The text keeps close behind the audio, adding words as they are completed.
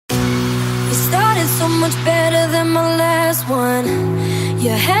started so much better than my last one. You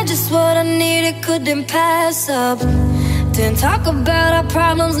had just what I needed, couldn't pass up. Didn't talk about our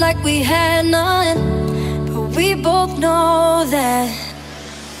problems like we had none, but we both know that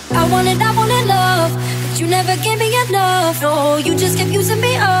I wanted love, but you never gave me enough. No, you just kept using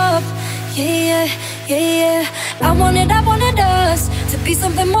me up. Yeah, yeah, yeah. I wanted us to be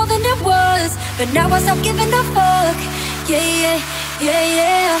something more than it was, but now I stopped giving a fuck. Yeah, yeah, yeah,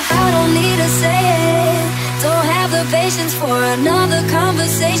 yeah. I don't need to say it, don't have the patience for another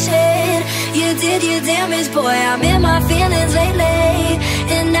conversation. You did your damage, boy, I'm in my feelings lately.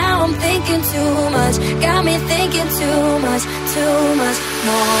 And now I'm thinking too much, got me thinking too much, too much.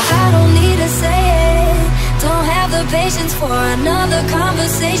 No, I don't need to say it, don't have the patience for another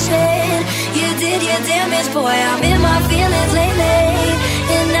conversation. You did your damage, boy, I'm in my feelings lately.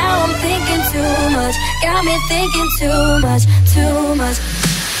 And now I'm thinking too much, got me thinking too much, too much.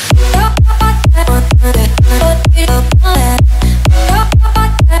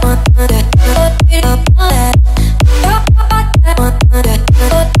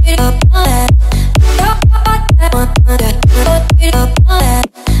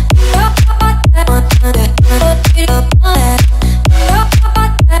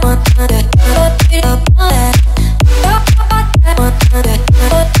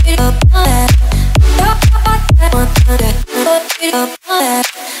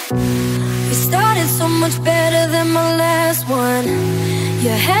 We started so much better than my last one. You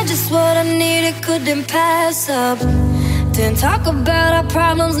had just what I needed, couldn't pass up. Didn't talk about our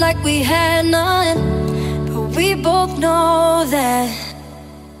problems like we had none, but we both know that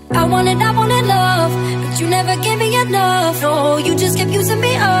I wanted love, but you never gave me enough. No, you just kept using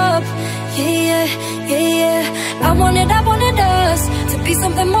me up. Yeah, yeah, yeah, yeah. I wanted us to be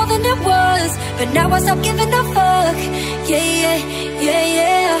something more than it was, but now I stopped giving a fuck. Yeah, yeah, yeah,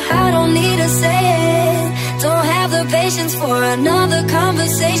 yeah. I don't need to say it, don't have the patience for another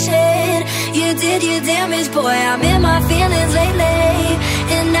conversation. You did your damage, boy, I'm in my feelings lately.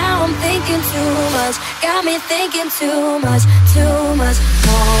 And now I'm thinking too much, got me thinking too much, too much.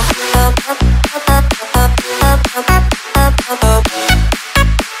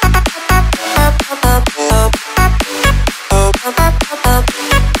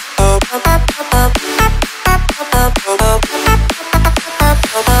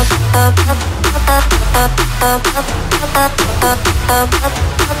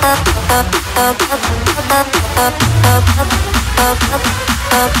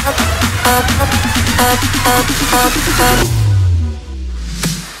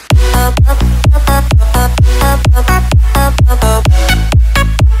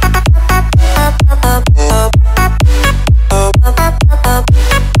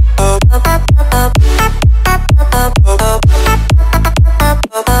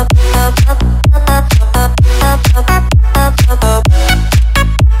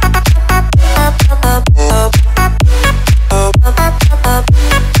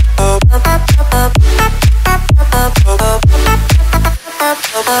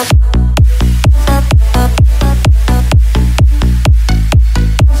 Up.